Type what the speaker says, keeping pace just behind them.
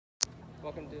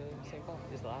Welcome to St. Paul.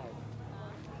 It's live.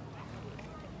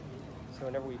 So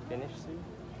whenever we finish, Sue,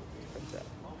 push that.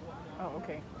 Oh,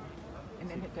 okay. And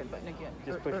then hit that button again.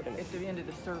 Just push finish. At the end of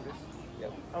the service.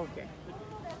 Yep. Okay.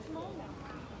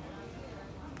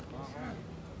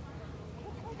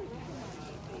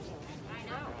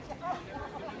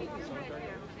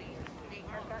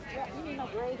 You mean my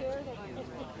gray hair?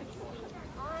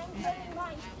 I'm getting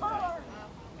my color.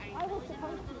 I was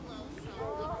supposed to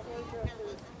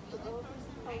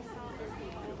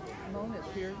Mona's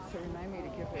here, so remind me to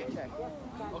give her a check.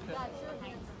 Okay.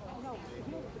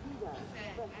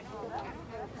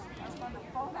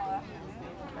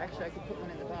 Actually, I could put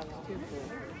one in the box too for.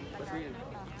 Let's read it.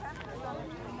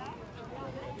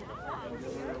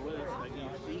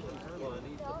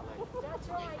 That's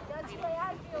right. That's the way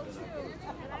I feel too.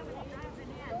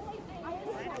 The only thing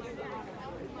is,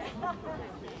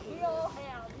 we all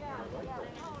have. Yeah.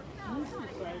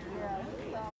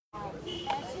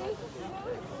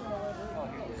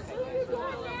 Sue, you're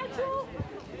going natural?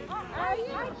 Are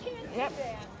you? I can't do that.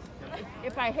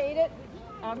 If I hate it,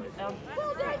 Well,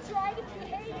 that's right. If you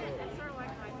hate it.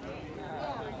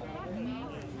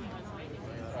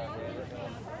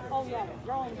 Oh yeah,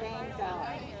 growing bangs out.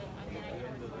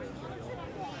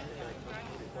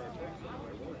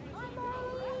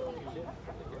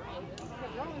 The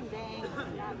growing bangs is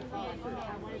not fun.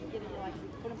 I wanted to get it like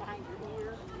put them behind your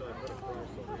ear.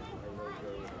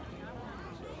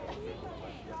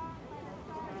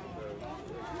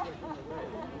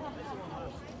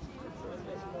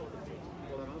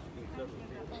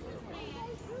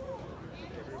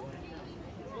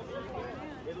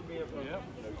 It'll be a yep.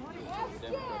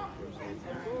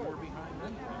 More behind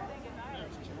them.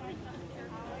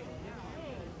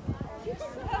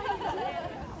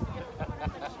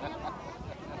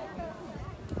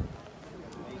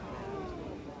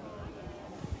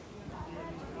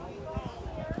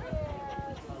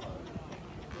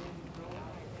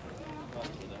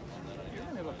 You're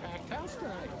gonna have a packed house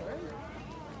tonight, right?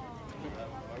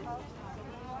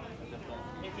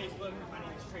 Hey Facebook, my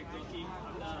name is Trey Bilkey.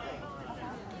 I'm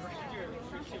the director of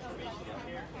research information up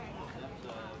here.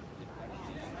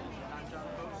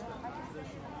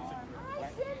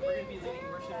 We're going to be leading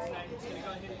worship tonight. It's going to go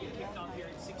ahead and get kicked off here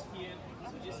at 6 p.m.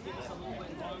 So just give us a little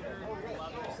bit longer. Allow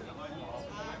the rest of the audience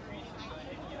and recreation to go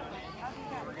ahead and get on in.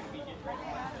 We're going to be getting ready to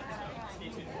worship, so stay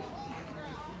tuned.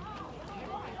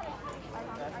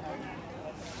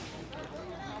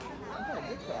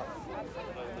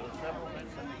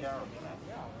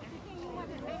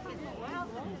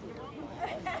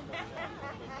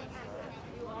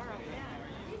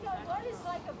 You know what is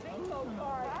like a bingo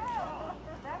card?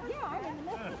 Yeah, I'm in the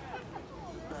middle.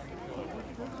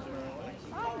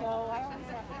 I know. I always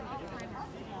have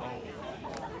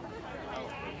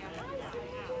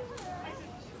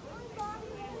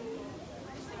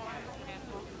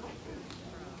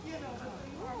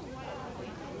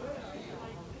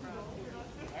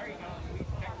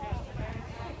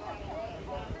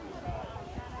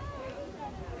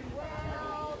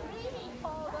Well, Mimi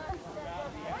called us.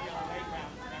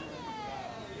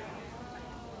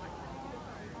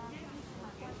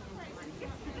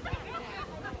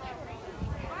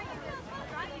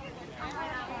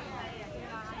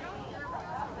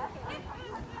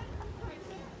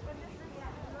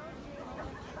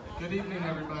 Good evening,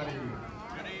 everybody.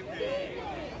 Good evening.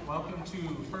 Welcome to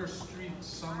First Street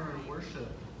Summer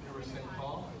Worship here with St.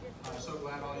 Paul. I'm so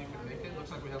glad all you could make it.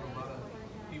 Looks like we have a lot of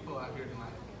people out here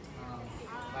tonight.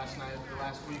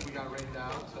 Last week we got rained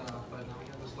out, but now we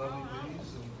have this lovely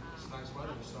breeze and it's nice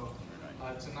weather. So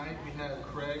tonight we have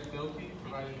Craig Bilkey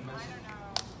providing the message.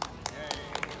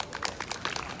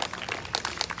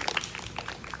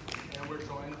 And we're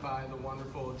joined by the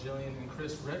wonderful Jillian and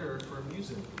Chris Ritter for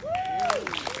music.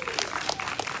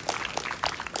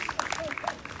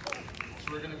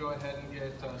 So we're going to go ahead and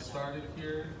get started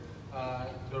here.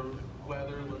 The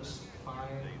weather looks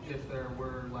fine. If there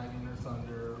were lightning or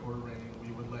thunder or rain,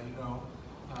 we would let you know.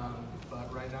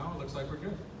 But right now, it looks like we're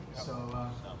good. So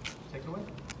take it away.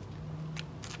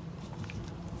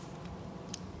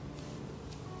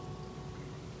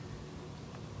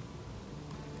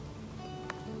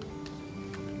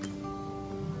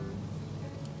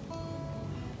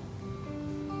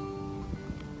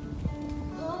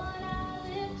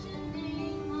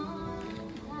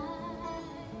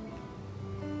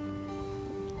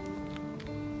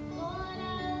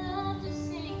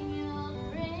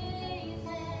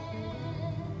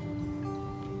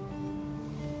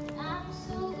 I'm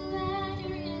so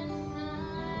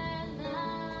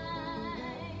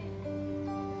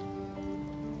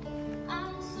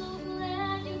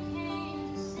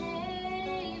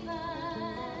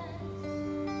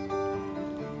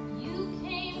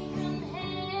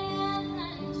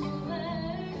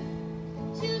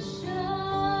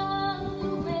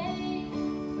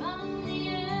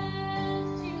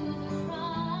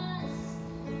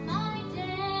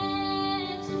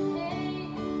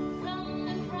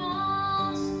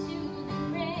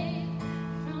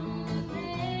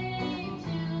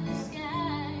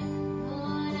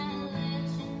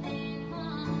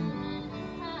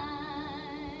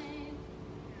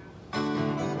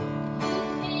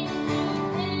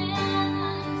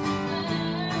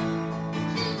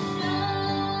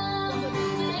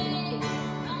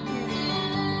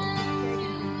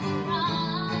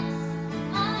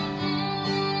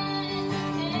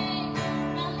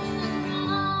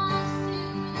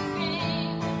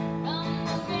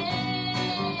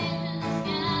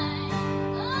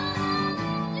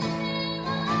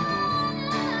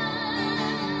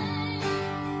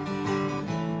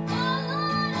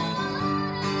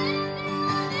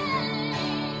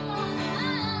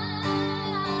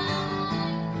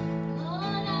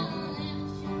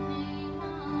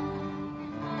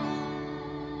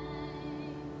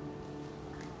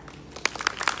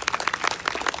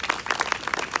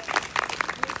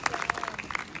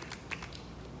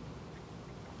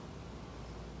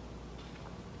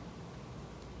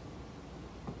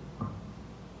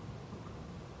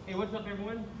What's up,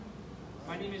 everyone?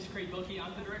 My name is Craig Bilkey.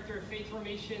 I'm the Director of Faith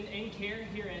Formation and Care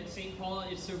here at St. Paul.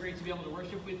 It's so great to be able to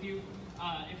worship with you.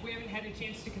 If we haven't had a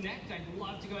chance to connect, I'd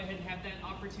love to go ahead and have that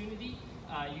opportunity.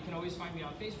 You can always find me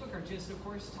on Facebook or just, of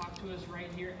course, talk to us right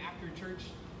here after church,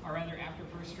 or rather after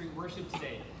First Street Worship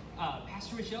today.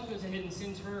 Pastor Michelle goes ahead and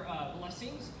sends her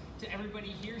blessings to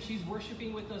everybody here. She's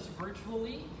worshiping with us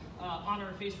virtually on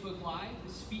our Facebook Live.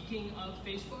 Speaking of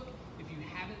Facebook, if you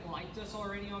haven't liked us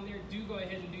already on there, do go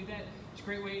ahead and do that. It's a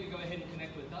great way to go ahead and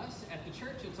connect with us at the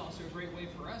church. It's also a great way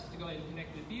for us to go ahead and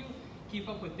connect with you, keep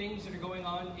up with things that are going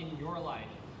on in your life.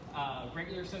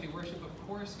 Regular Sunday worship, of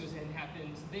course, goes ahead and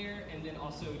happens there, and then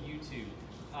also YouTube,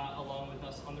 along with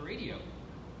us on the radio.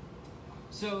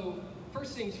 So,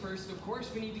 first things first, of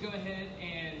course, we need to go ahead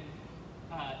and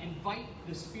invite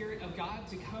the Spirit of God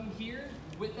to come here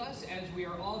with us as we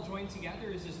are all joined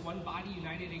together as this one body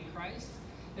united in Christ,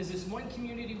 as this one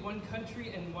community, one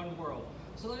country, and one world.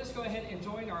 So let us go ahead and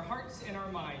join our hearts and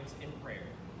our minds in prayer.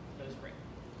 Let us pray.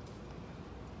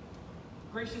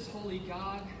 Gracious Holy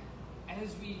God,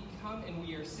 as we come and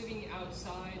we are sitting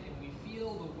outside and we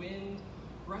feel the wind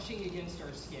brushing against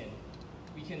our skin,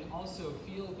 we can also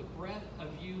feel the breath of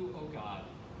you, O God,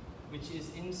 which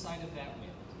is inside of that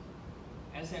wind.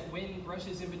 As that wind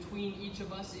brushes in between each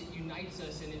of us, it unites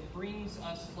us and it brings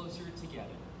us closer together.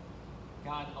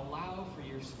 God, allow for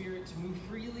your Spirit to move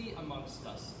freely amongst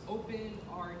us. Open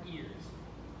our ears,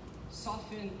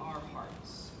 soften our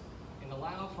hearts, and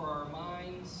allow for our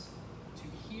minds to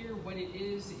hear what it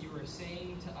is that you are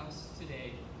saying to us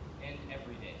today and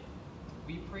every day.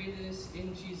 We pray this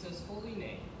in Jesus' holy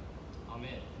name.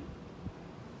 Amen.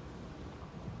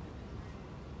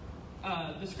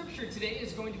 The scripture today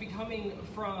is going to be coming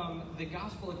from the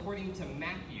Gospel according to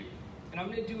Matthew. And I'm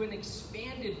going to do an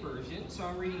expanded version. So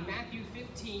I'm reading Matthew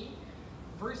 15,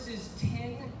 verses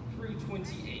 10 through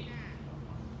 28.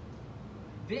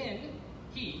 Then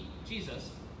he, Jesus,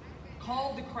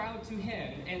 called the crowd to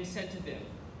him and said to them,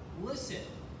 "Listen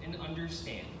and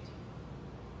understand.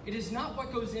 It is not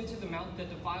what goes into the mouth that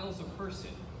defiles a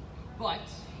person, but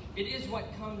it is what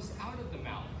comes out of the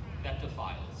mouth that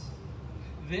defiles."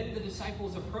 Then the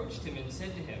disciples approached him and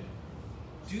said to him,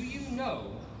 "Do you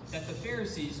know that the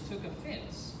Pharisees took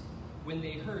offense when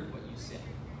they heard what you said?"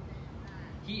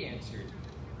 He answered,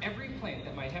 "Every plant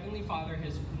that my heavenly Father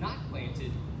has not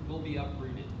planted will be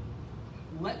uprooted.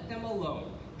 Let them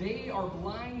alone. They are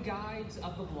blind guides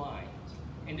of the blind.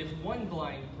 And if one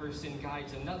blind person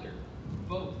guides another,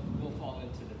 both will fall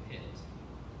into the pit."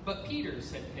 But Peter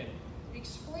said to him,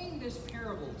 "Explain this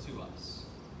parable to us."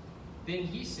 Then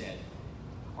he said,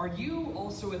 "Are you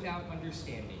also without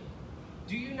understanding?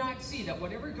 Do you not see that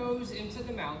whatever goes into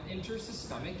the mouth enters the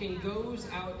stomach and goes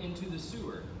out into the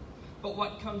sewer? But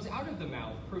what comes out of the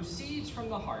mouth proceeds from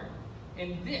the heart,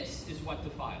 and this is what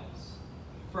defiles.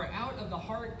 For out of the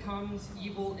heart comes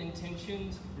evil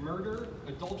intentions, murder,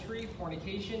 adultery,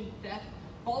 fornication, theft,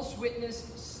 false witness,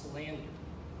 slander.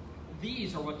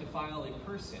 These are what defile a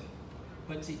person,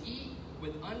 but to eat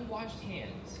with unwashed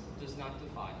hands does not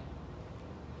defile."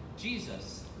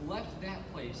 Jesus left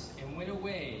that place and went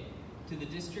away to the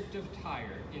district of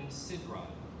Tyre in Sidon.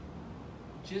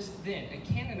 Just then, a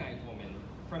Canaanite woman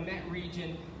from that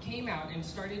region came out and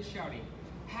started shouting,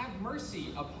 "Have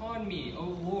mercy upon me, O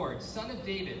Lord, Son of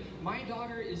David. My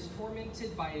daughter is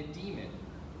tormented by a demon."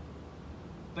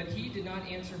 But he did not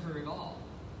answer her at all.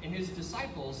 And his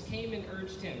disciples came and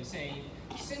urged him, saying,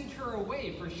 "Send her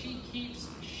away, for she keeps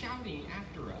shouting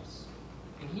after us."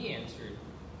 And he answered,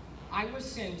 "I was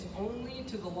sent only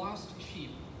to the lost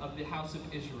sheep of the house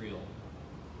of Israel."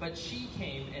 But she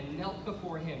came and knelt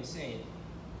before him, saying,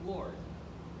 "Lord,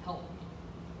 help me."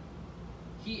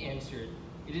 He answered,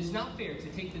 "It is not fair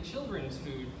to take the children's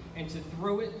food and to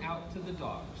throw it out to the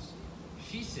dogs."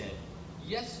 She said,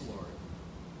 "Yes, Lord,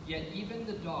 yet even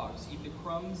the dogs eat the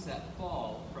crumbs that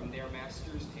fall from their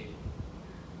master's table."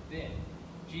 Then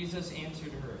Jesus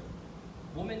answered her,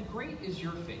 "Woman, great is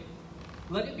your faith.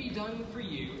 Let it be done for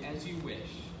you as you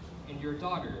wish." And her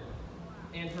daughter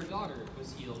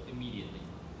was healed immediately.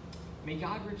 May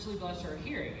God richly bless our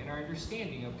hearing and our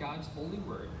understanding of God's holy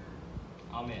word.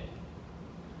 Amen.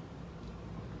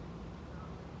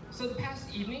 So the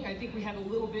past evening, I think we had a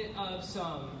little bit of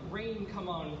some rain come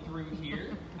on through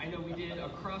here. I know we did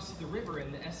across the river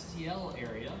in the STL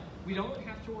area. We don't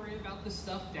have to worry about the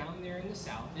stuff down there in the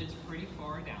south. It's pretty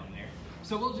far down there.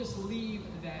 So we'll just leave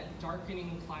that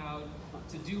darkening cloud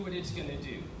to do what it's going to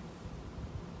do.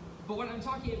 But what I'm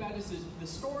talking about is the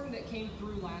storm that came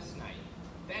through last night.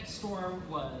 That storm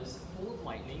was full of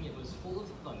lightning. It was full of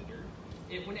thunder.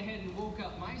 It went ahead and woke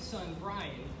up my son,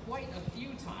 Brian, quite a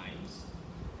few times.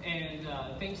 And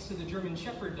thanks to the German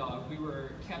Shepherd dog, we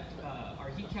were kept, or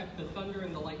he kept the thunder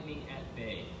and the lightning at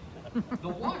bay. The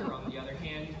water, on the other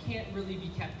hand, can't really be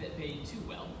kept at bay too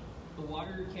well. The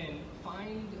water can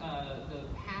find the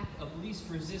path of least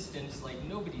resistance like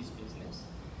nobody's business.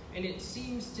 And it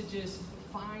seems to just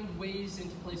find ways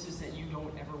into places that you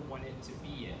don't ever want it to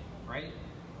be in, right?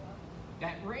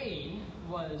 That rain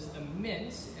was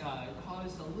immense,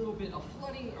 caused a little bit of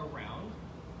flooding around,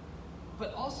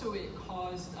 but also it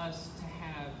caused us to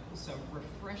have some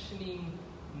refreshing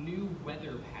new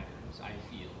weather patterns, I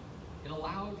feel. It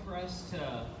allowed for us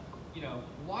to,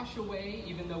 wash away,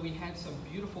 even though we had some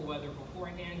beautiful weather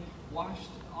beforehand, washed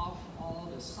off all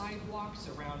the sidewalks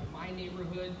around my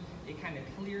neighborhood. It kind of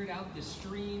cleared out the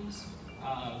streams.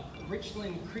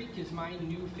 Richland Creek is my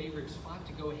new favorite spot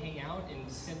to go hang out in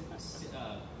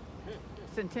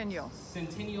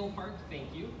Centennial Park,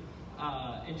 thank you.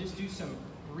 And just do some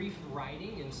brief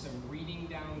riding and some reading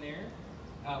down there.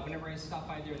 Whenever I stopped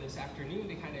by there this afternoon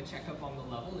to kind of check up on the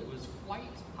level, it was quite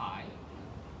high.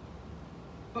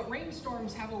 But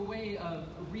rainstorms have a way of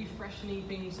refreshing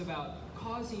things about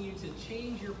causing you to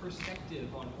change your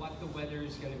perspective on what the weather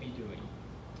is going to be doing.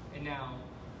 And now,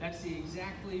 that's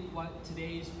exactly what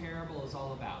today's parable is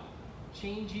all about.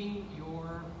 Changing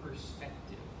your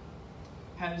perspective.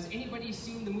 Has anybody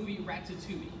seen the movie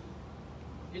Ratatouille?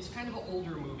 It's kind of an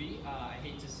older movie. I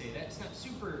hate to say that. It's not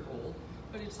super old,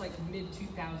 but it's like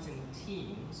mid-2000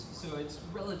 teens, so it's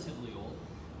relatively old.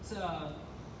 It's a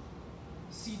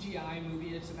CGI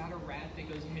movie. It's about a rat that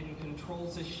goes ahead and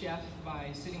controls a chef by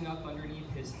sitting up underneath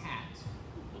his hat.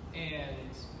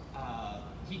 And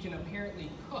he can apparently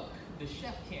cook. The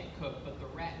chef can't cook, but the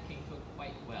rat can cook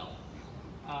quite well.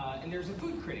 And there's a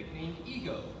food critic named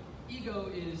Ego. Ego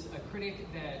is a critic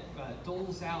that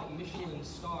doles out Michelin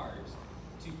stars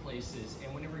to places,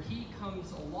 and whenever he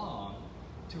comes along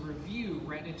to review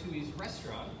Ratatouille's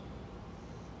restaurant,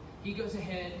 he goes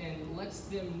ahead and lets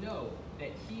them know that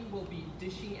he will be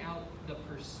dishing out the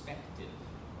perspective.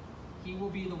 He will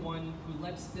be the one who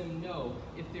lets them know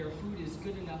if their food is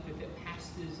good enough, if it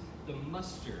passes the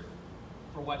muster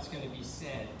for what's going to be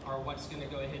said, or what's going to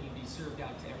go ahead and be served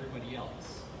out to everybody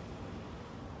else.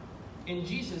 And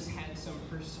Jesus had some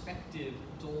perspective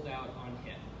doled out on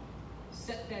him.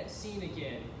 Set that scene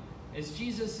again. As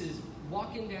Jesus is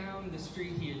walking down the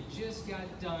street, he had just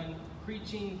got done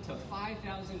preaching to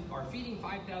 5,000, or feeding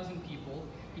 5,000 people.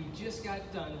 He just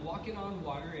got done walking on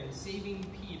water and saving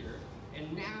Peter.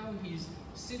 And now he's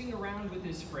sitting around with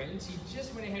his friends. He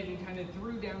just went ahead and kind of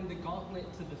threw down the gauntlet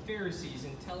to the Pharisees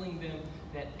and telling them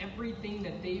that everything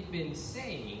that they've been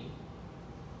saying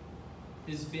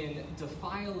has been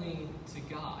defiling to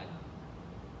God.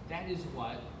 That is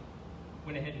what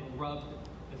went ahead and rubbed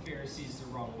the Pharisees the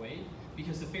wrong way,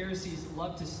 because the Pharisees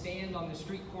love to stand on the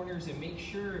street corners and make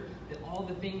sure that all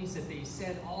the things that they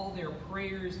said, all their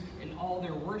prayers and all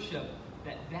their worship,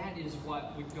 that is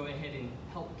what would go ahead and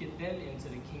help get them into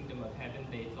the kingdom of heaven,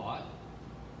 they thought.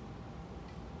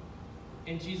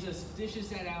 And Jesus dishes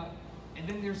that out, and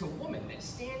then there's a woman that's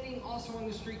standing also on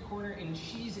the street corner, and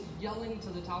she's yelling to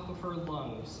the top of her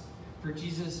lungs for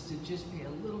Jesus to just pay a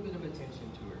little bit of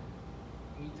attention to her.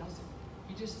 And he doesn't.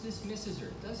 He just dismisses her,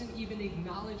 doesn't even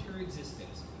acknowledge her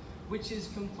existence, which is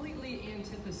completely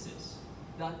antithesis,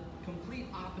 the complete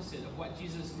opposite of what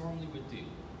Jesus normally would do.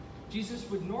 Jesus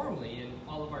would normally, in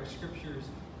all of our scriptures,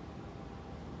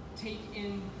 take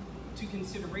into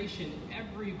consideration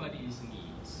everybody's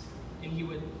needs, and he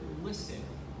would listen.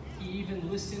 He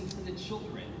even listened to the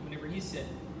children whenever he said,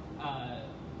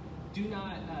 do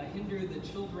not hinder the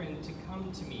children to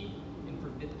come to me and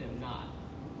forbid them not.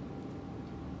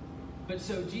 But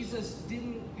so Jesus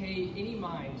didn't pay any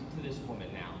mind to this woman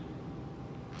now.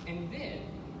 And then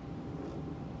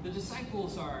the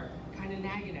disciples are kind of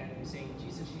nagging at him, saying,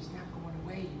 Jesus, she's not going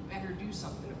away. You better do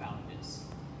something about this.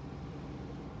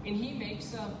 And he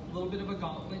makes a little bit of a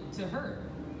gauntlet to her.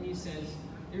 And he says,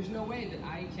 there's no way that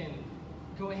I can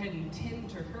go ahead and tend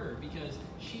to her, because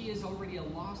she is already a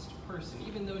lost person,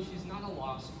 even though she's not a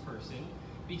lost person,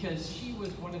 because she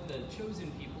was one of the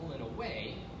chosen people in a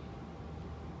way.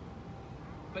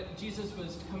 But Jesus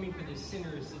was coming for the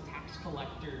sinners, the tax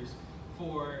collectors,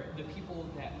 for the people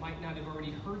that might not have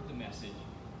already heard the message.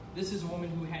 This is a woman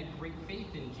who had great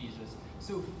faith in Jesus.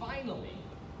 So finally,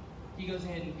 he goes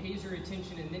ahead and pays her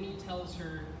attention, and then he tells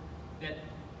her that,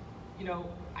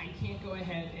 I can't go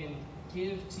ahead and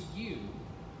give to you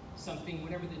something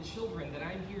whenever the children that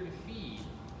I'm here to feed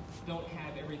don't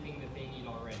have everything that they need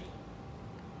already.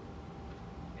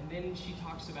 And then she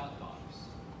talks about dogs.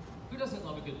 Who doesn't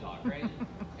love a good dog, right?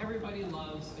 Everybody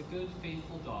loves a good,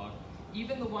 faithful dog.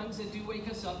 even the ones that do wake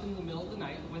us up in the middle of the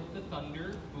night with the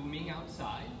thunder booming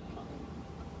outside.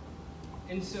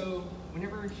 And so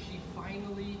whenever she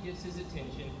finally gets his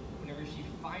attention, whenever she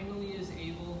finally is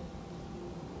able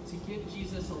to give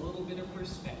Jesus a little bit of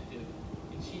perspective,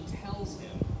 and she tells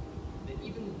him that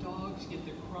even the dogs get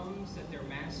the crumbs that their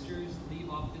masters leave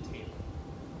off the table.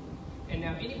 And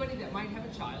now anybody that might have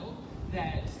a child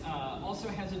that also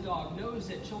has a dog knows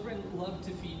that children love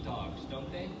to feed dogs,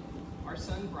 don't they? Our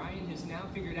son Brian has now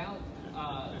figured out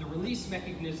the release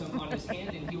mechanism on his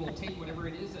hand, and he will take whatever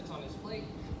it is that's on his plate,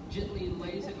 gently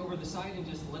lays it over the side, and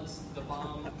just lets the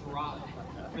bomb drop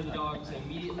for the dog to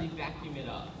immediately vacuum it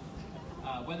up.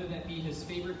 Whether that be his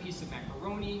favorite piece of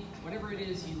macaroni, whatever it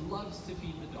is, he loves to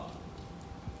feed the dog.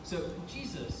 So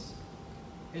Jesus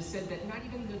has said that not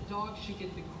even the dog should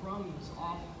get the crumbs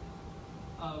off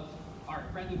of, or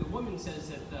rather the woman says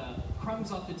that the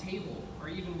crumbs off the table are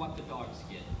even what the dogs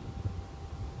get.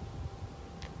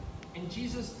 And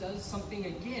Jesus does something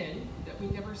again that we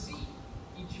never see.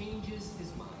 He changes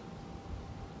his mind.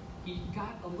 He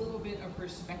got a little bit of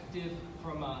perspective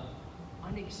from an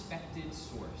unexpected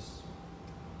source.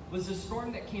 Was the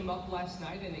storm that came up last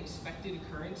night an expected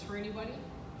occurrence for anybody?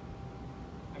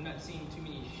 I'm not seeing too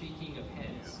many shaking of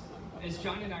heads. As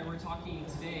John and I were talking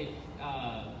today,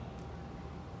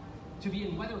 to be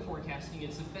in weather forecasting,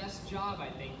 it's the best job, I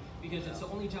think, because it's the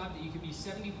only job that you could be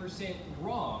 70%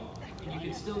 wrong and you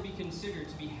can still be considered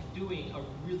to be doing a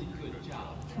really good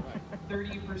job.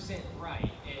 30% right,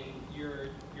 and you're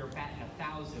batting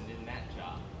 1,000 in that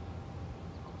job.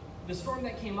 The storm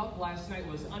that came up last night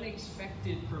was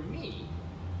unexpected for me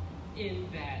in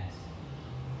that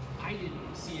I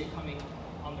didn't see it coming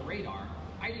on the radar.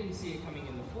 I didn't see it coming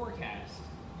in the forecast.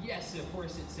 Yes, of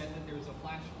course it said that there was a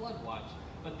flash flood watch,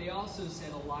 but they also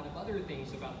said a lot of other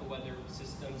things about the weather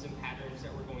systems and patterns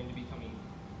that were going to be coming.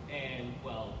 And,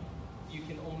 well, you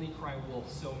can only cry wolf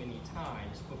so many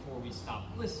times before we stop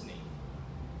listening.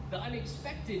 The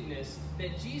unexpectedness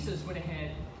that Jesus went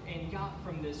ahead and got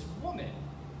from this woman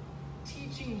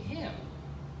teaching him,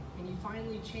 and he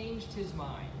finally changed his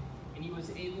mind, and he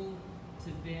was able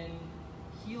to then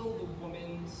heal the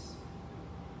woman's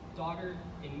daughter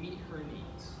and meet her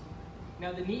needs.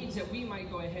 Now, the needs that we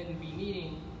might go ahead and be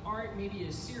needing aren't maybe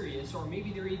as serious, or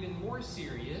maybe they're even more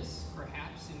serious,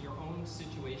 perhaps in your own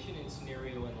situation and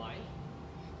scenario in life,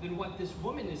 than what this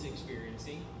woman is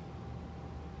experiencing.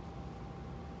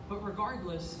 But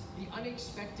regardless, the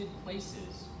unexpected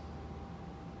places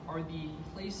are the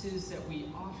places that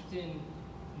we often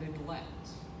neglect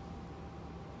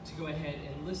to go ahead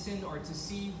and listen, or to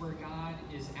see where God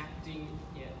is acting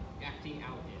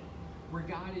out in, where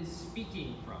God is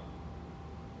speaking from.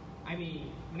 I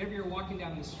mean, whenever you're walking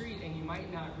down the street and you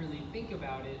might not really think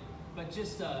about it, but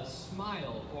just a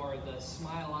smile or the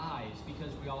smile eyes,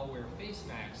 because we all wear face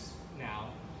masks now,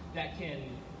 that can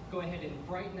go ahead and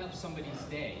brighten up somebody's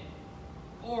day.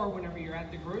 Or whenever you're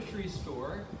at the grocery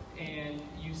store and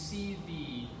you see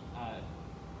the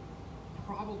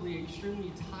probably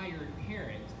extremely tired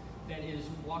parent that is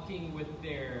walking with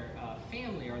their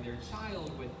family or their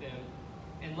child with them,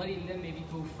 and letting them maybe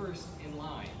go first in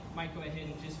line might go ahead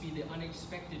and just be the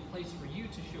unexpected place for you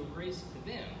to show grace to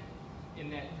them in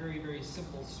that very, very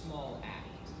simple, small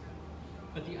act.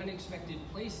 But the unexpected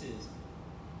places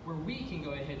where we can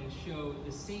go ahead and show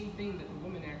the same thing that the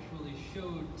woman actually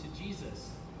showed to Jesus,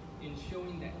 in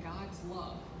showing that God's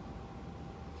love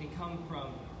can come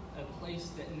from a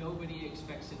place that nobody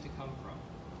expects it to come from.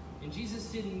 And Jesus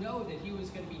didn't know that he was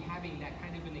going to be having that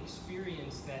kind of an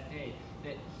experience that day,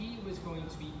 that he was going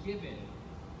to be given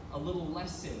a little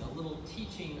lesson, a little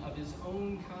teaching of his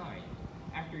own kind,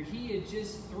 after he had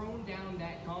just thrown down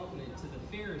that gauntlet to the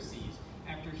Pharisees,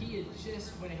 after he had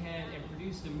just went ahead and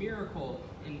produced a miracle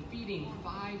in feeding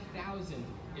 5,000,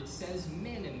 it says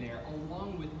men in there,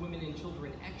 along with women and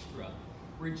children extra,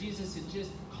 where Jesus had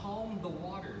just calmed the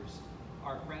waters,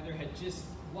 or rather had just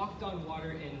walked on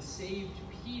water and saved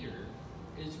Peter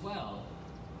as well.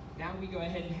 Now we go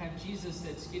ahead and have Jesus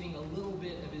that's getting a little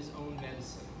bit of his own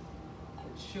medicine.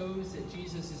 It shows that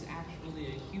Jesus is actually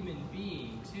a human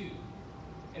being too.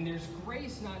 And there's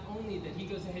grace not only that he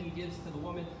goes ahead and gives to the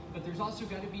woman, but there's also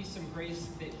got to be some grace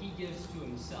that he gives to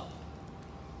himself.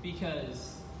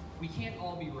 Because we can't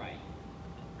all be right?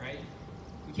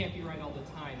 We can't be right all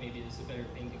the time, maybe is a better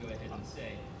thing to go ahead and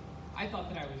say. I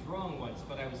thought that I was wrong once,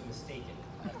 but I was mistaken.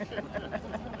 It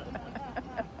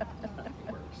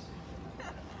works.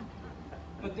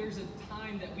 But there's a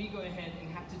time that we go ahead and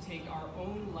have to take our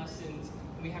own lessons,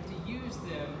 and we have to use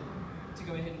them to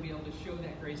go ahead and be able to show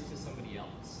that grace to somebody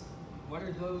else. What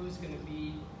are those going to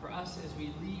be for us as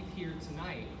we leave here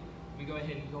tonight? We go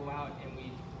ahead and go out and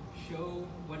we show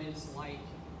what it's like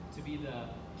to be the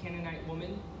Canaanite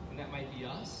woman, and that might be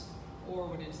us, or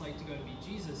what it's like to go to be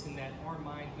Jesus, and that our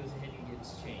mind goes ahead and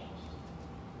gets changed.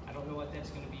 I don't know what that's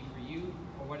going to be for you,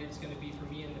 or what it's going to be for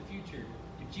me in the future.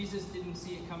 If Jesus didn't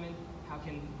see it coming, how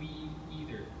can we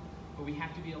either? But we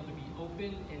have to be able to be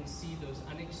open and see those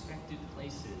unexpected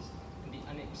places and the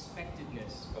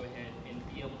unexpectedness go ahead and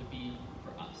be able to be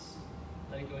for us.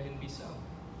 Let it go ahead and be so.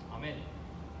 Amen.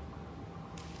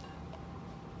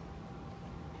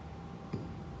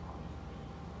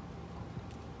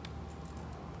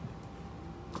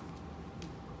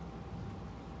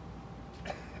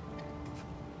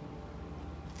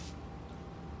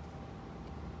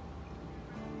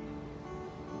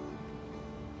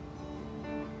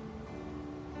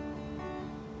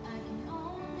 I can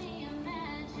only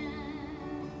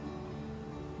imagine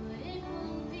what it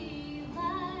will be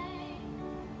like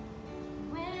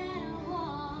when I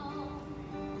walk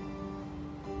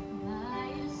by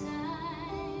your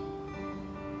side.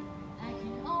 I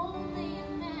can only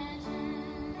imagine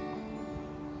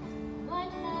what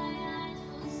my eyes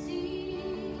will see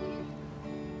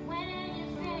when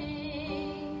your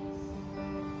face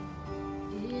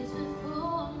is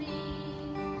before me.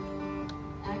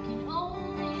 I can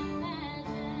only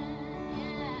imagine,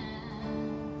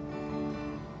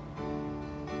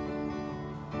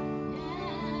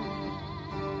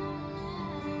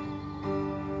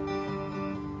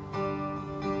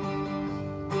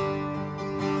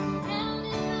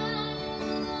 Surrounded by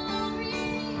your glory,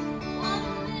 what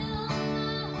will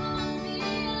my heart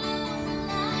feel?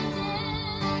 Will I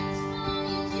dance for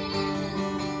you, Jesus?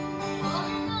 Or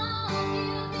will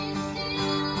you be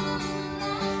still? Will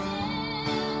I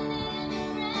stand in your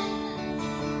presence?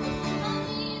 To my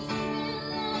knees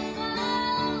will I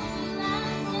bow? Will I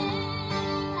sing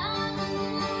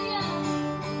hallelujah?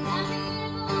 I'll be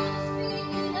able to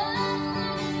speak it all.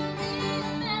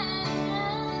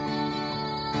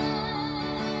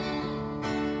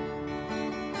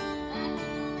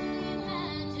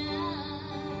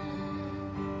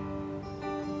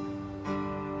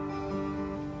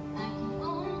 I can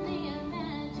only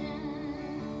imagine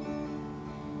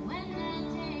when that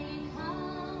day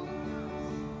comes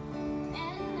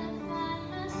and I find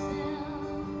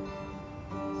myself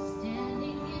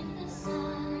standing in the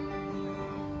sun.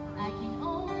 I can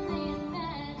only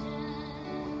imagine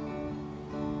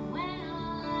when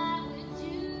all I would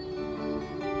do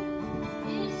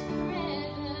is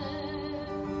forever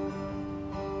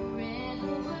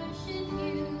worship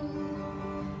you.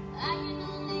 I can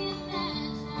only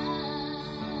imagine.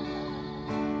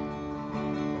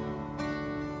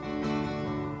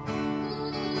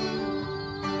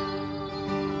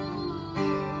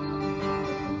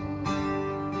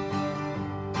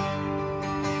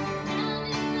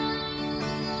 Surrounded by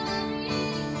your glory,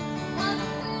 what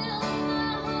will my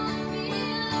heart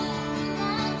feel? Will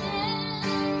I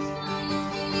dance for you,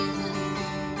 Jesus?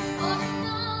 Or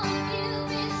will you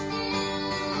be still?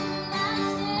 Will I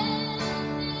stand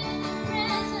in your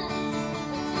presence?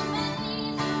 To my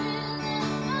knees will I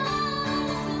bow?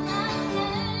 Will I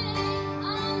sing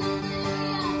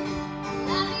hallelujah?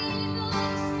 I'll be able to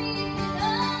speak it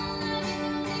all. I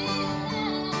can only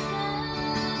imagine.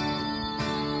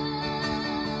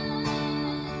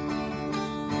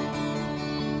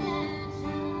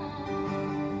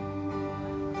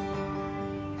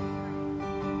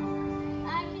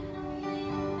 I can only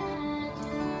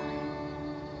imagine.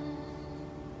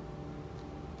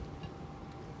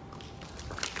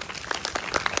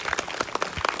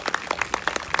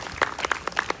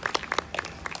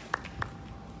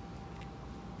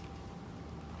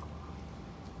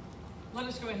 Let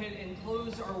us go ahead and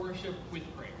close our worship with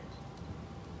prayer.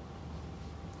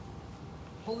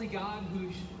 Holy God, who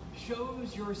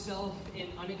shows yourself in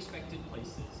unexpected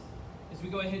places, as we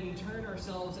go ahead and turn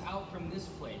ourselves out from this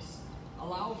place,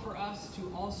 allow for us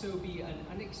to also be an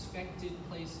unexpected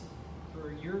place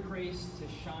for your grace to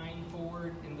shine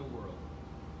forward in the world.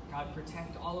 God,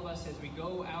 protect all of us as we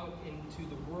go out into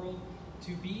the world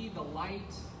to be the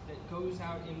light that goes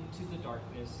out into the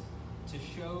darkness, to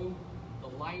show the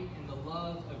light and the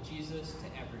love of Jesus to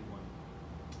everyone.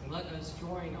 And let us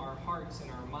join our hearts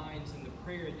and our minds in the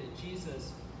prayer that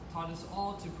Jesus taught us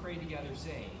all to pray together,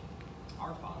 saying,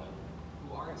 Our Father,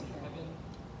 who art in heaven,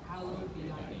 hallowed be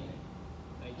thy name.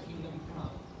 Thy kingdom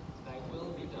come, thy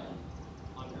will be done,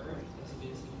 on earth as it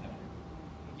is in heaven.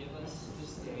 And give us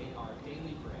this day our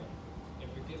daily bread, and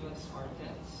forgive us our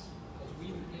debts, as we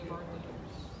forgive our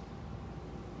debtors.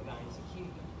 For thine is the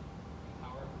kingdom, the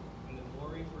power, and the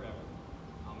glory forever.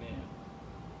 Amen.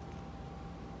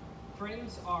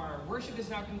 friends, our worship is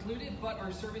now concluded, but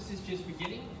our service is just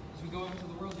beginning. As we go out into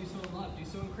the world, do so in love, do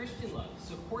so in Christian love,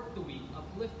 support the weak,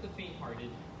 uplift the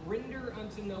faint-hearted, render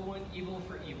unto no one evil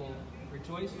for evil,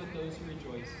 rejoice with those who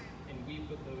rejoice, and weep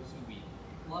with those who weep.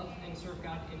 Love and serve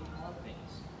God in all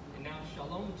things. And now,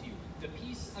 shalom to you. The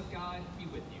peace of God be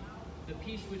with you. The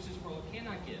peace which this world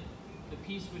cannot give, the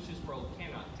peace which this world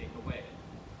cannot take away.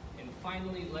 And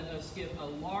finally, let us give a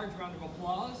large round of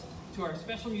applause to our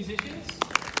special musicians.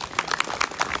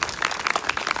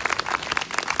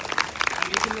 I'm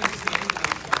making them stand,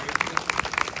 I'm sorry.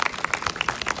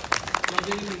 Y'all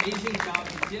did an amazing job.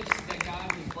 The gifts that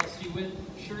God has blessed you with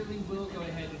surely will go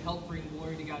ahead and help bring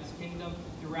glory to God's kingdom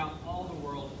throughout all the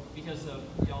world because of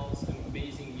y'all's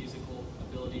amazing musical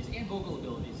abilities and vocal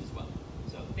abilities as well.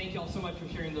 So thank y'all so much for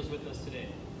sharing those with us today.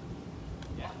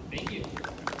 Yeah, thank you.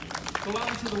 Go out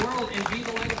into the world and be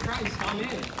the light of